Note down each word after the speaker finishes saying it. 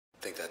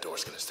think that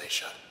door's gonna stay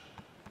shut.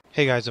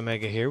 Hey guys,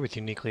 Omega here with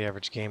Uniquely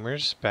Average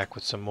Gamers, back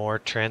with some more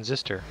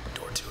Transistor.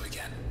 Door 2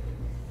 again.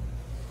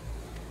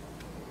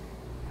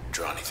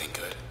 Draw anything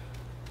good?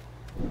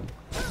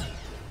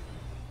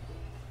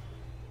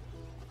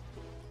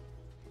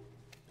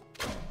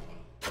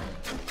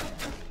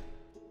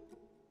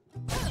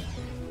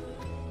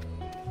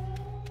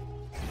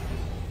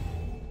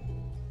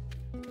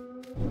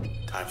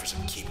 Time for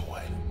some keep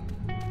away.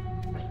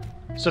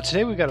 So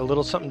today we got a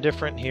little something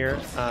different here.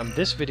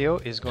 This video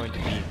is going to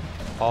be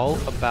all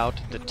about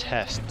the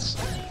tests.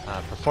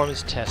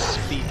 Performance tests,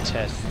 speed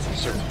tests,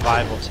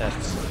 survival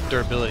tests,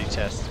 durability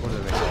tests, what are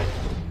they called?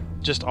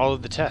 Just all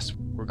of the tests.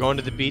 We're going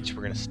to the beach,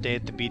 we're going to stay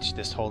at the beach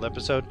this whole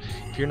episode.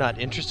 If you're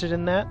not interested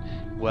in that,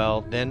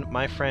 well then,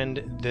 my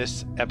friend,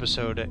 this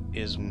episode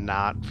is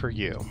not for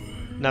you.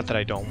 Not that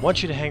I don't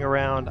want you to hang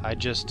around, I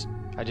just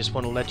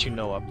want to let you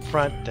know up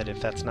front that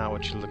if that's not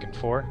what you're looking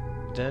for,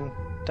 then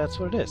that's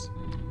what it is.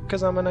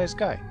 Because I'm a nice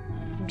guy.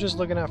 I'm just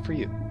looking out for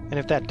you. And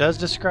if that does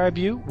describe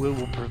you, we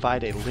will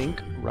provide a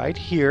link right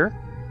here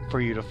for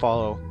you to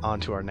follow on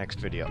to our next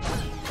video.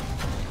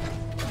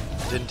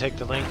 Didn't take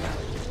the link?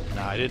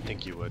 No, I didn't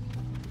think you would.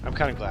 I'm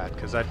kind of glad,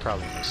 because I'd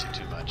probably miss you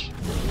too much.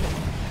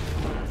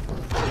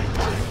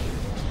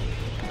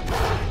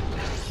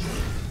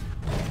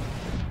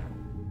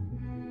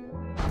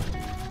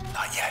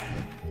 Not yet.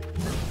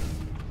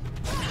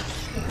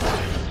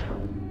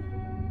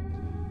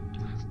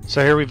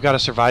 So here we've got a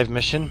survive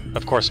mission.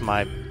 Of course,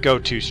 my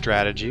go-to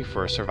strategy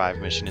for a survive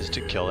mission is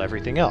to kill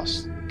everything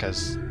else,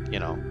 because, you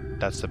know,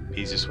 that's the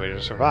easiest way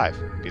to survive,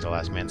 be the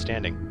last man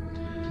standing.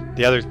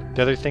 The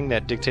other thing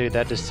that dictated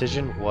that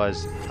decision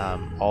was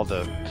all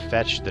the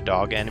fetch, the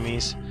dog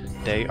enemies.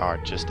 They are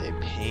just a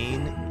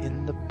pain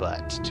in the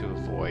butt to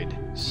avoid.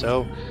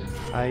 So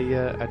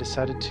I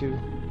decided to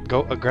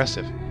go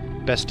aggressive.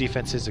 Best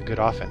defense is a good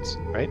offense,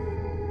 right?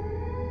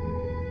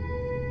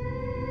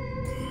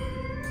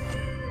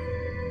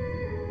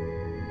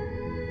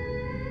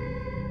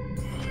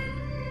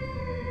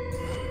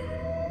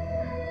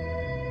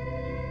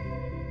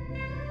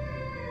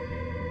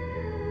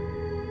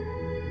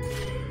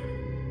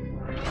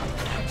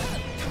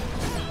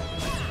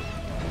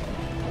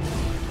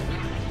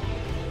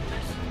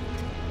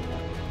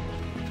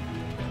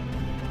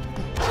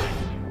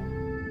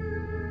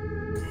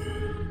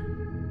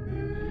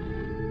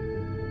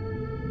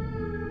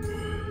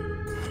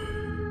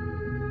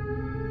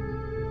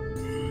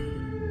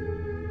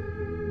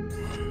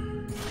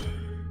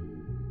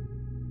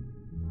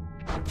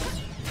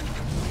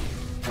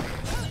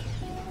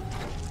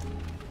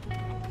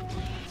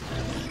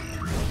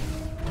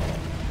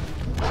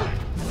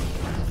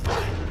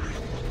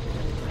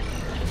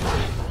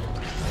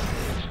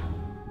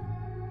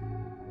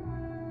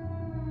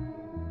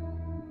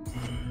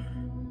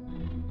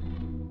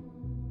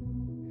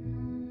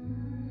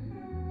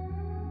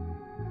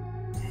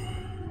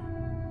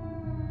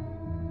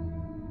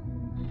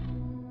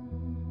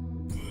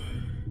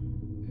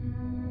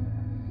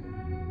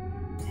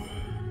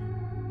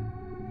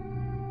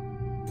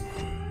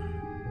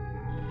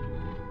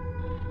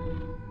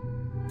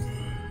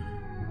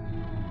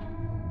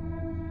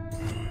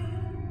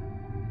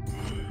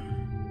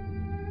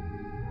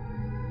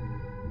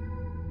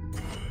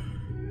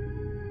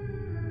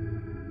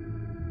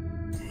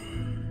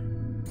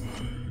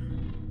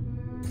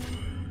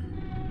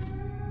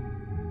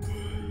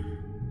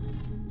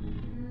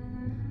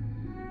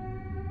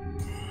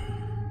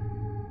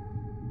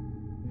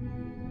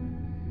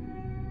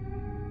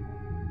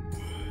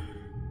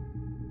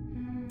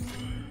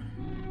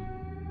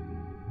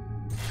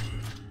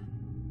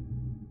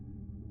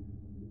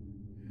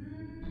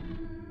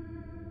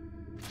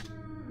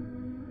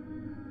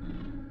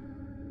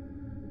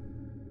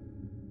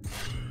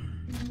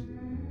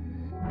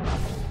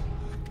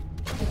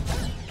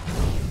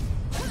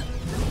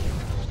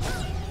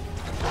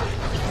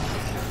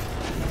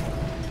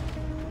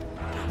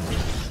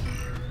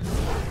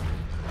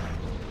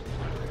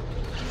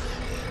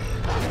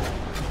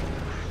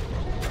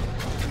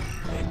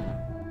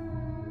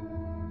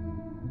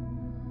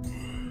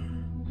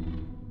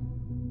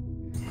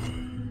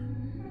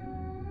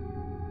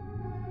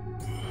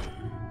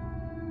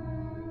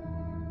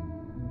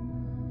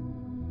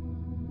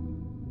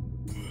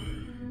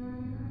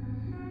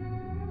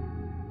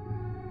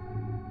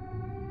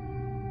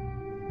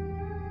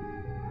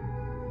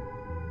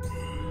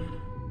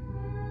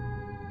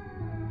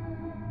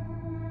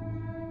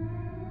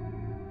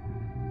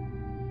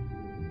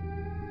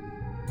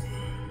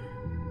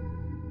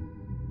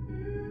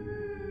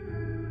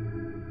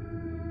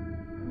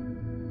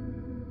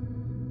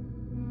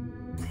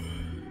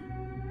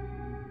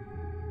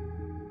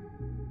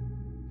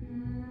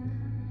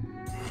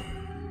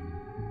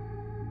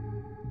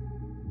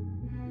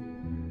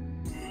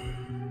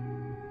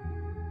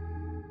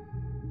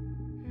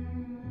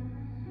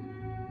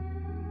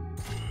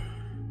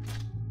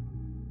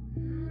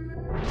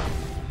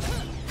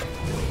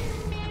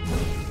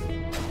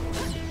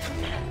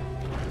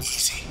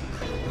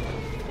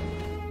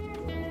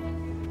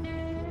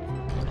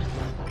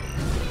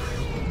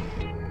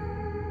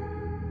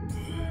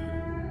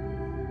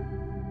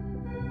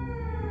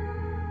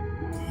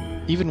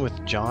 even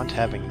with Jaunt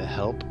having the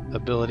help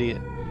ability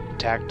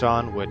tacked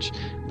on, which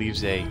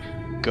leaves a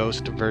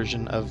ghost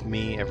version of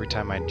me every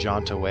time I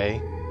jaunt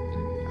away,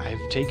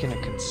 I've taken a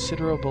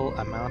considerable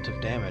amount of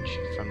damage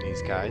from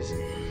these guys.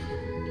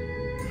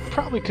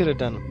 Probably could have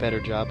done a better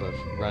job of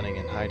running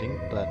and hiding,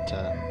 but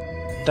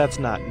that's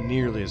not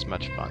nearly as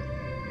much fun.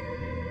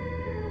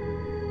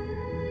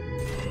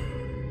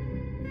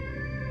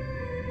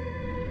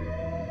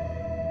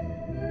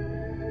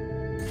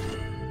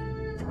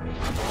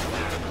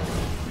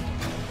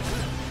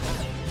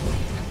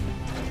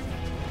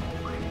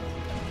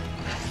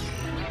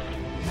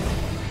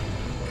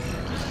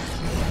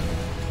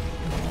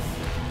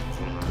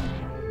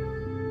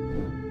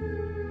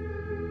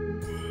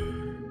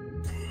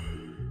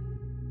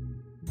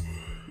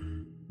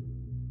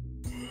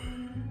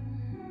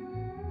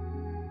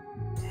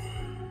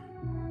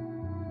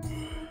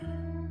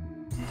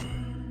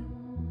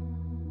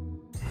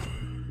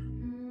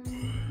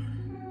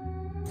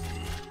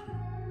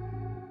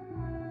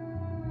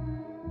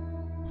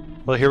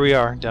 Well, here we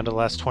are, down to the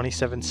last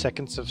 27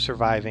 seconds of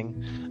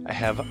surviving. I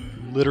have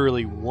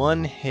literally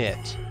one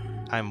hit.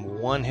 I'm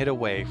one hit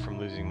away from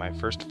losing my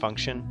first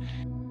function.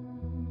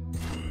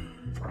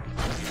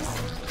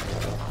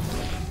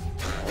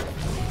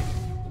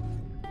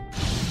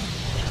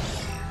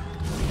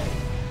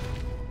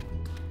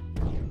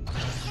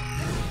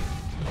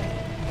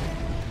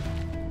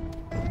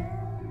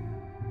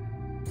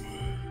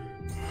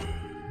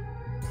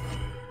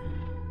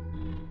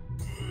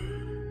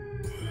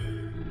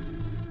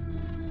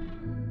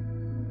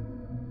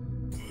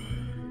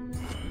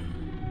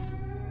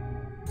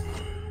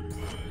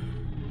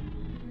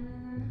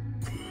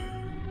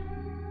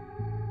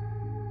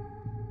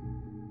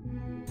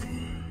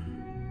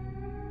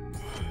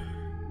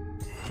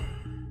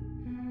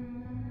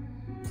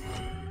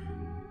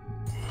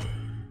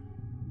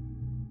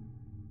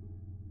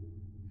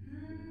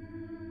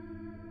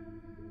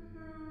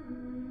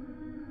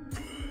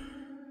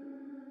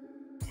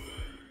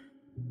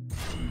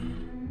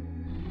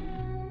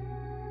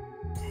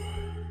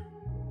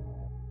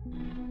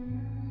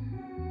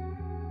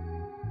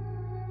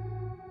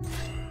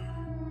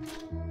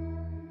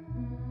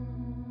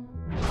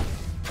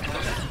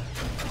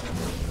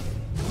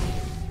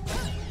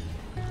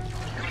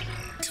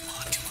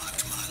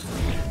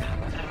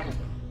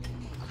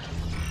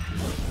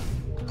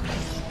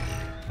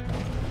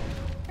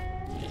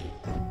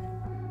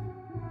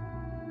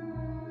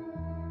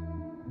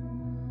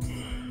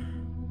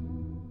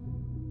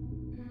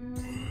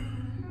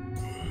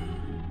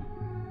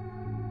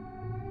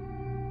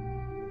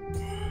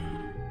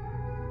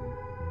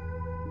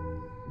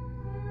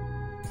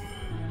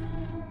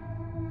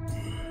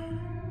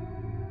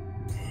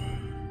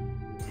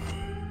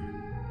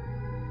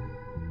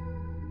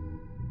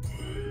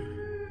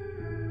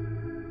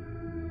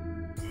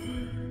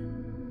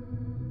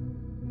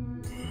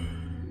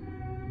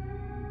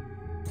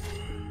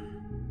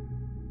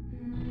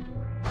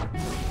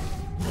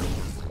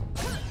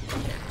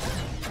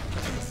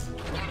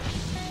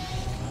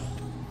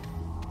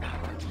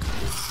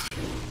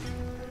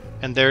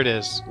 And there it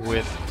is,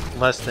 with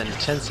less than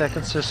 10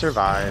 seconds to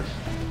survive,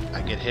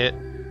 I get hit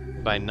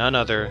by none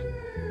other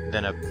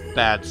than a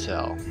bad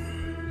cell.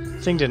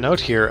 Thing to note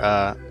here,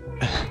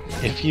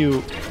 if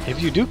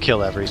you do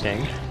kill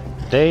everything,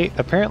 they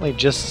apparently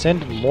just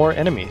send more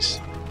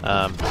enemies.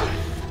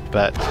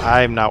 But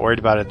I'm not worried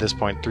about it at this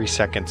point, 3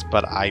 seconds,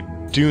 but I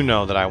do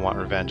know that I want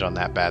revenge on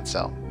that bad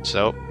cell.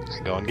 So,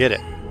 I go and get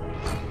it.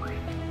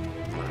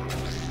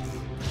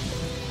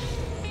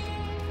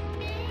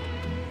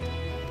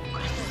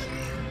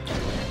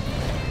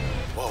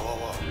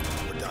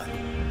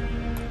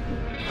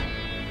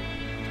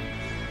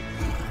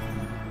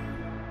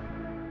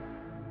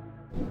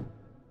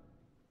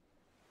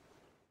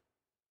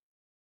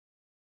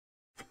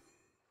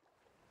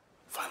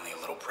 Finally,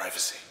 a little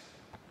privacy.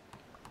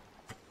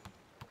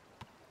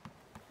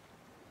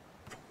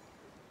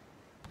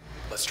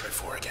 Let's try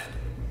 4 again.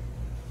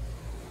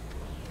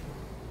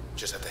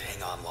 Just have to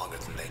hang on longer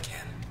than they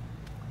can.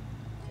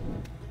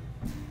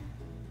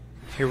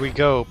 Here we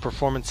go,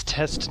 performance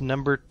test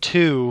number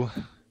 2.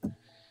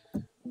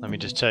 Let me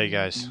just tell you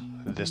guys,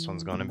 this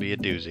one's going to be a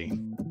doozy.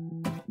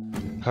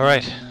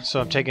 Alright,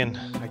 so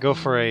I go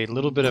for a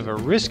little bit of a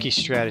risky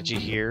strategy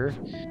here,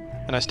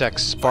 and I stack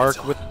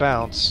Spark with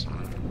Bounce,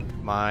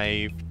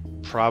 my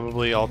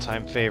probably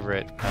all-time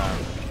favorite,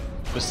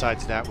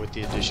 besides that with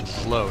the addition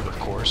of Load, of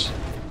course.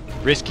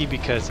 Risky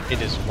because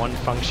it is one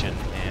function,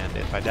 and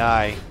if I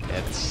die,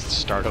 it's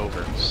start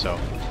over, so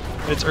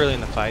it's early in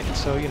the fight,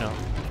 so, you know,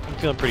 I'm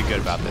feeling pretty good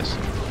about this.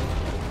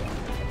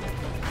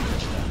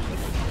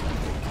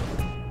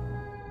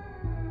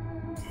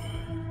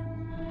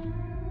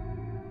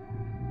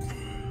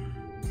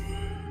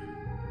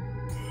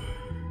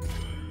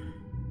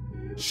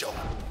 Show 'em.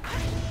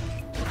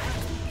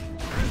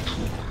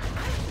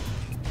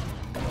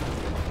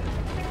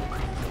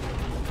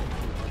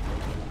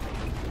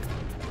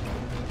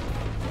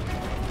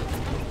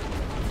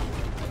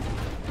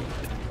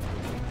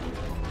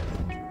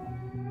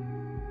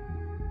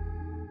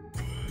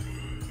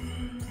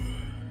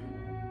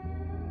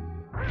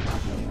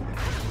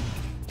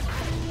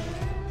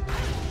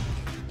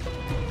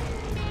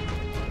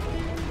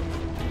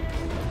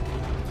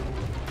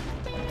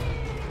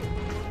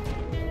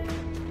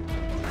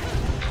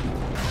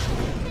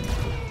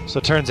 So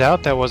it turns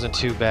out that wasn't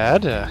too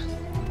bad.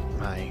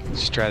 My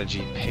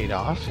strategy paid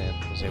off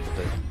and was able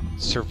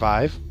to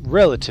survive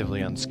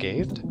relatively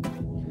unscathed.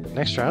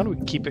 Next round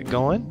we keep it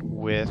going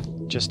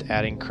with just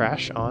adding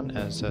Crash on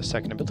as a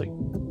second ability.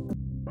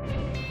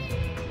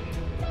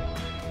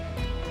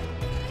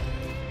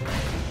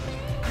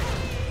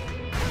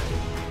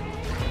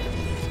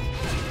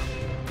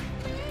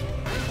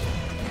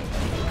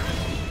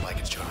 Like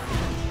it's charmed.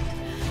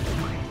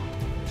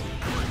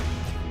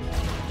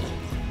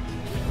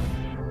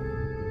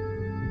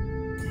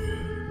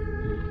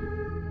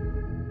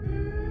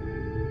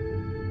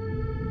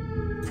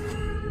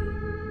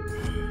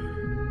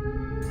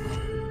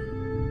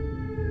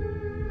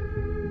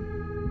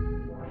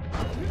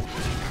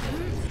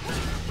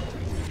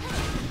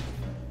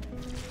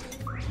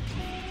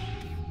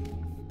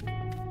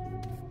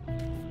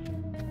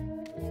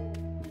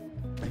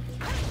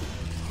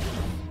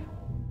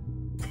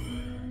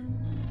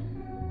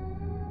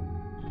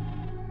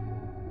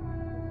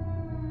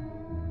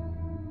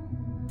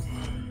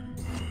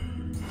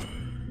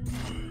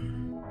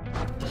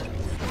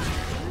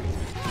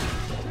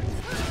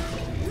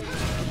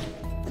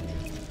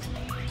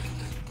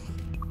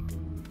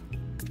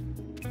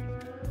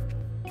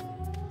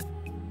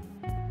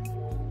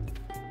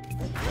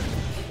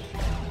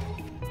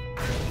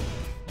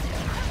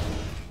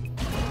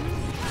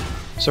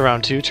 So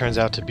round 2 turns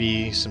out to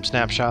be some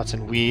snapshots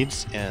and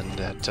weeds, and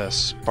that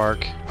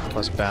spark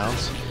plus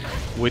bounce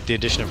with the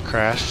addition of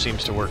Crash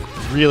seems to work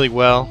really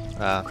well.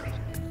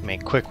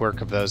 Make quick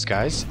work of those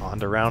guys. On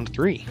to round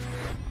 3.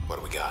 What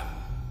do we got?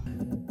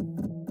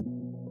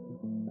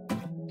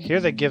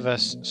 Here they give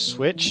us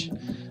Switch,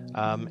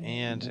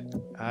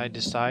 and I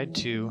decide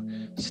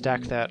to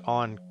stack that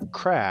on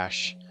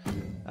Crash.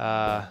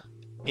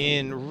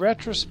 In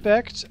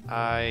retrospect,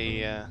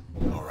 I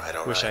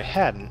wish I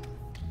hadn't,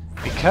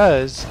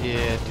 because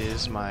it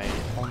is my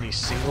only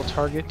single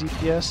target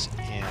DPS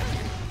and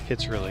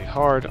hits really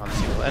hard on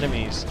single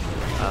enemies,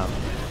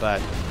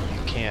 but you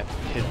can't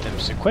hit them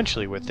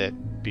sequentially with it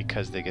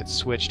because they get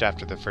switched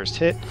after the first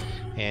hit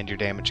and your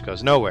damage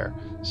goes nowhere.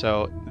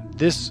 So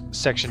this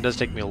section does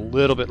take me a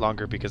little bit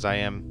longer because I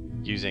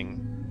am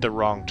using the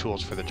wrong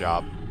tools for the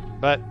job,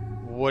 but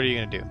what are you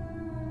going to do?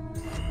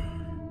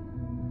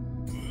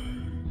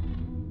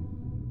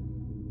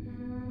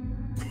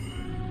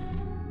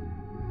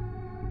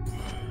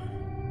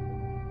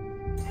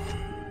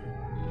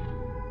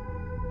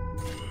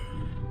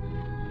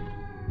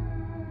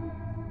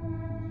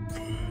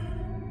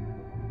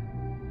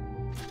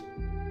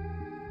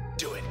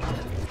 Do it.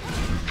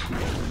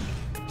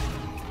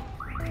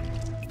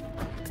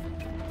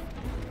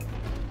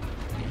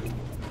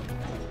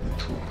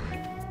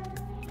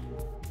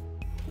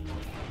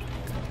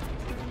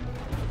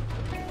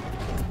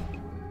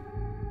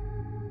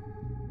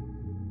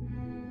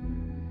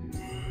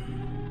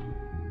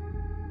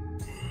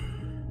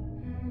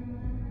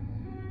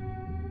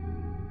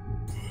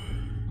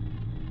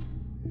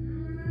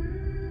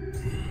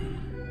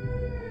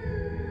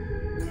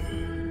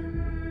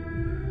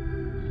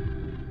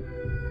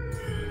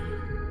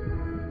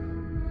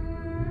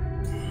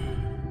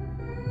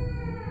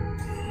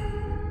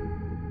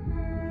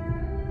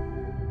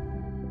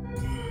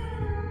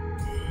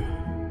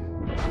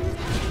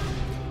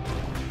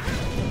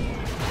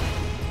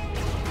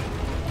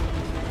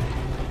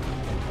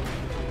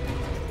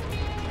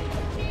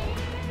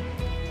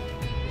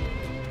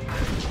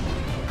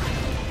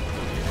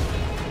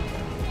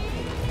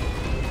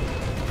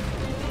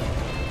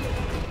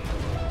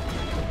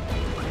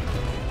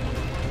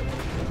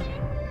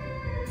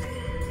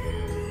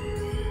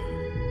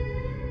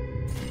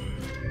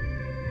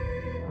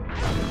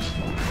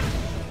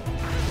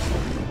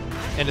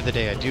 End of the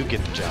day, I do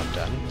get the job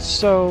done,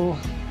 so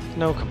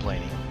no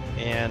complaining.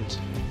 And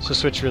so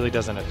Switch really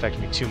doesn't affect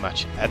me too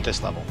much at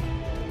this level.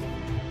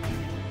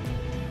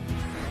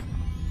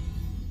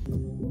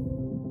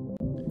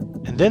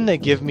 And then they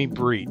give me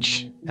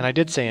Breach, and I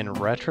did say in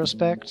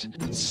retrospect,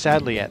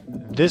 sadly at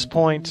this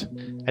point,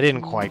 I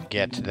didn't quite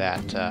get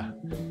that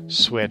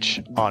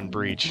Switch on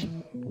Breach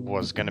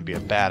was going to be a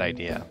bad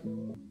idea.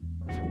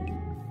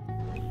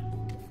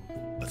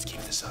 Let's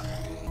keep this up.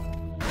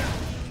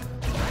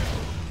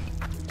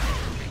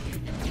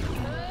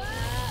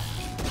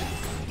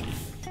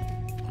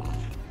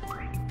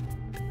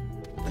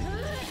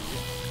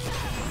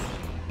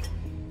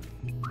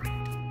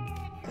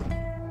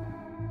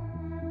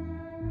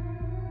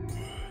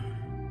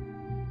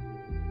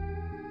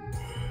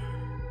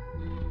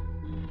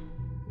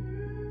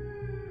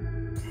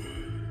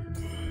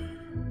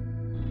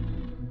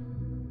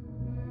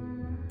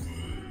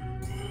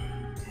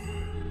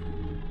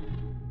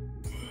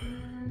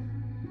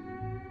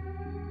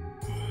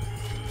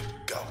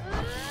 Go.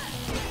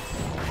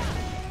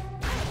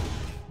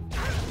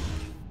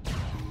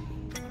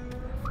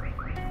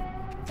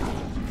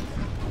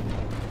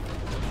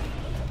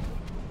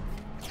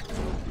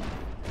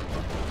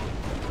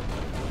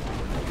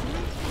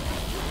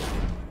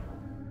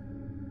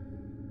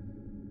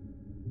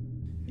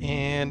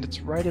 And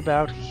it's right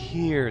about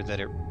here that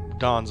it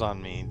dawns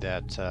on me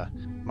that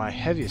my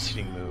heaviest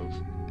hitting move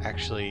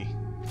actually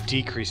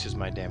decreases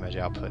my damage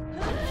output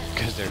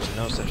because there's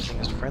no such thing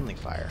as friendly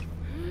fire.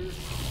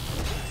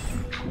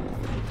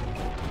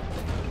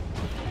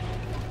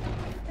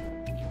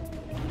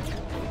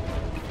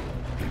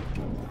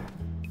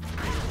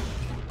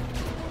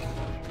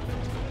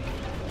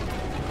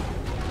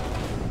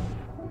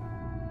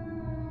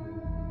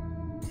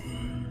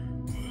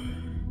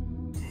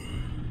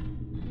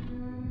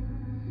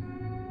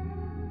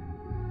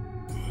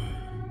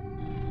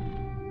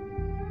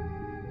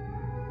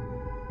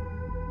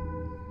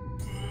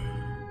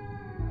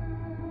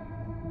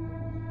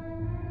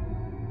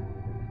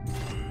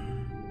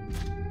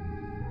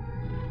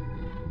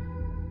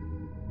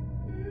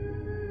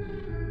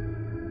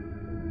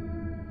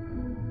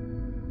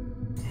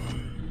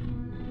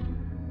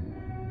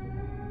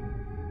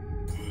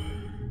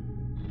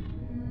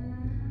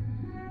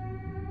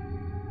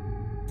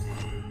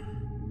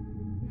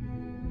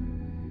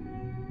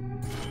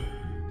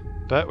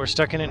 But we're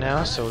stuck in it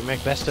now, so we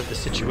make best of the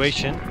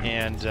situation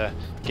and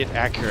get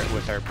accurate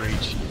with our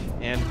breach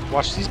and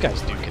watch these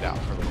guys duke it out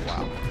for a little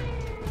while.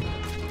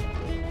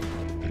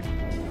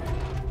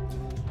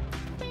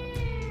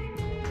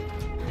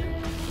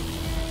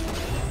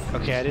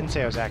 Okay, I didn't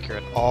say I was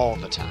accurate all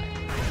the time.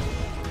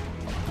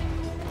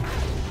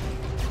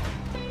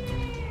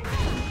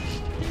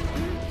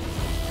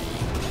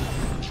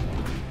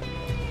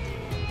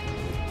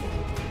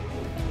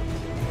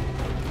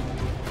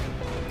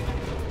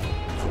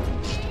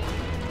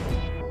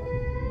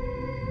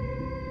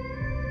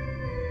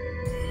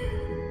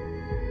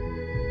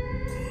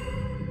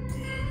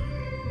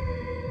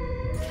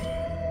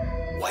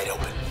 Wide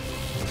open.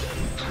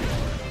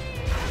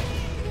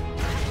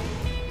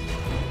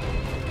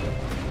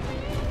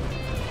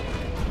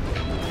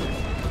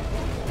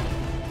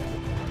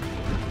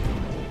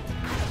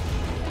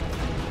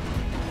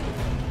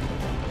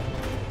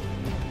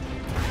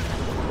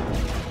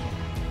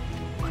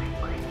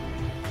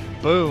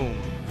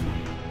 Boom!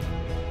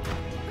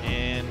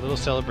 And a little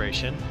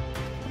celebration.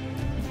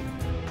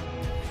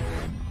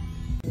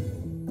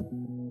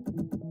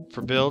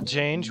 For build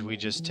change, we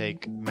just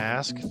take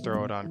mask,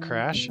 throw it on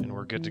crash, and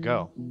we're good to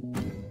go.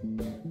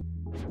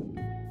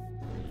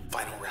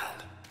 Final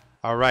round.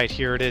 Alright,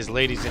 here it is,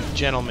 ladies and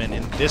gentlemen.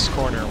 In this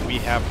corner, we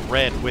have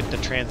red with the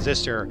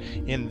transistor.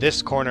 In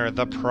this corner,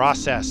 the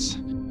process.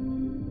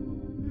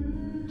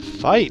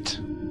 Fight!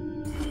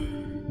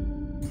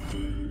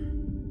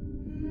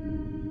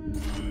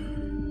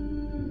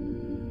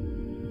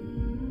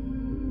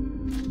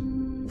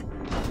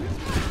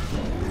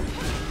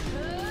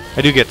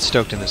 I do get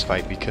stoked in this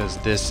fight because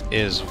this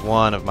is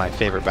one of my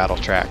favorite battle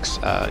tracks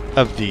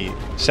of the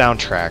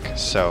soundtrack,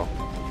 so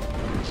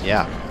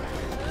yeah,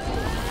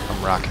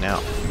 I'm rocking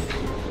out.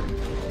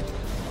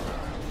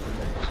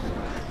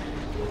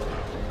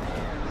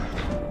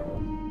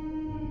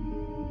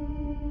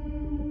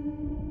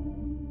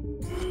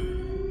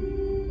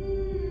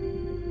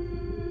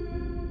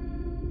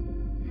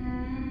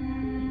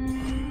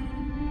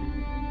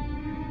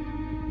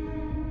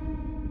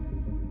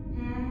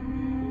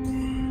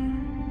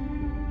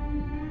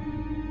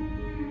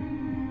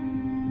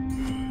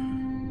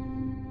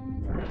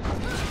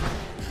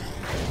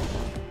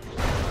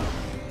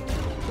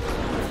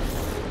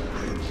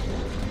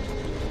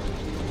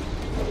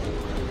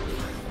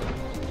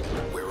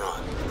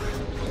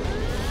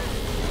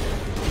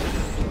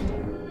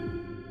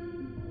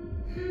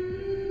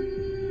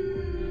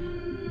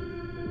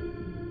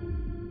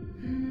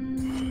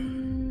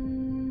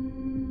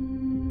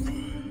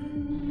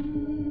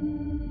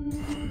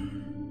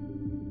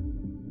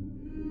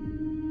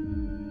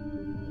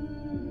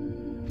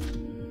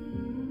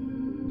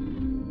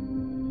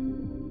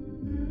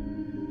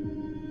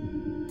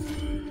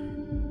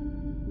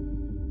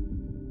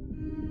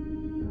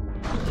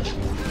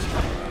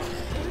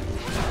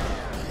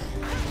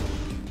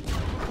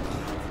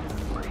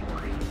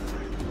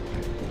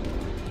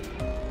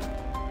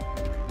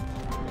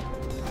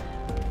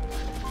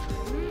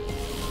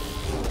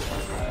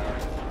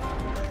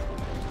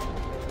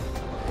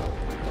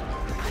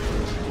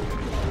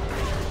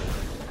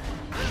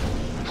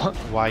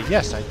 Why,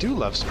 yes, I do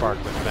love Spark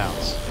with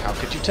mounts. How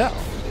could you tell?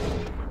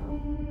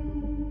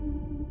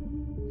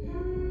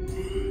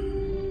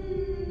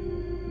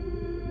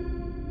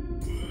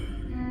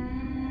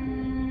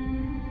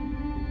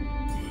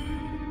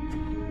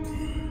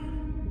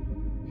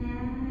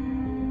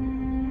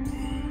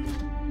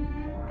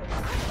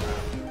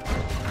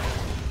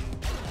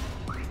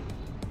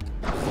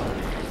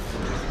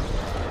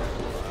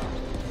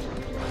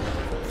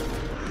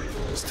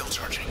 Still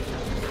charging.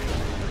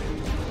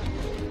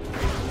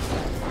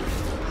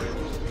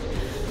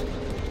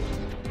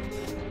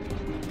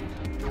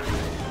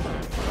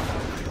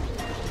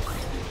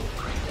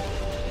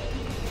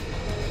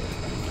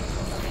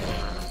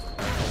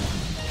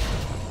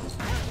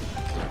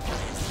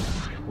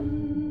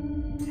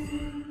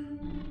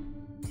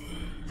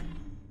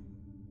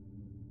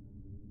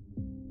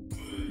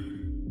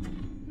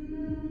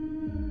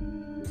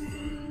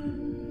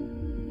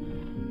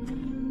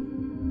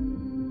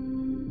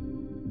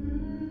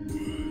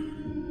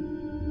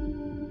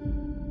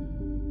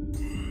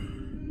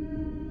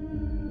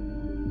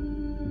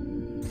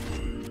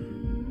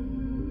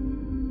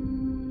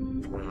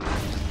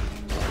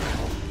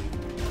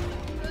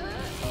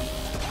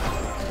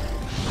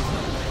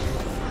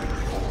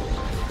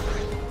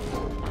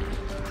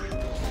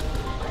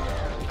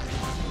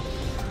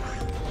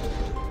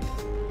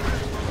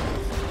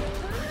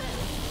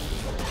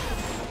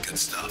 Good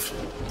stuff.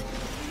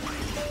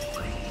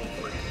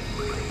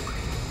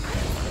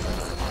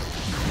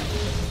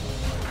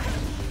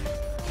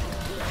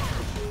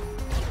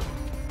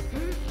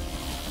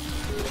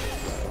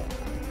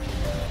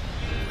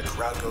 The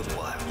crowd goes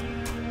wild.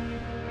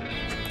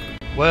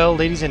 Well,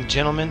 ladies and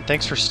gentlemen,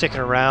 thanks for sticking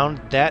around.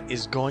 That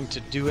is going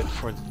to do it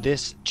for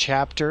this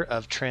chapter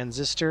of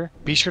Transistor.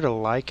 Be sure to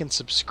like and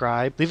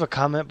subscribe. Leave a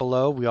comment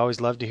below. We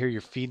always love to hear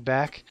your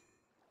feedback.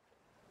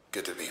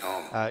 Good to be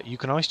home. You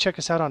can always check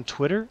us out on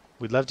Twitter.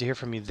 We'd love to hear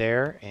from you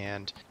there,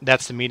 and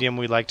that's the medium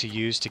we like to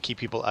use to keep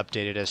people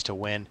updated as to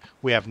when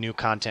we have new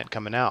content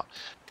coming out.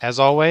 As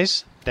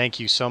always, thank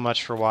you so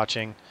much for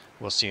watching.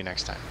 We'll see you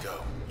next time.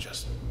 Go.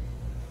 Just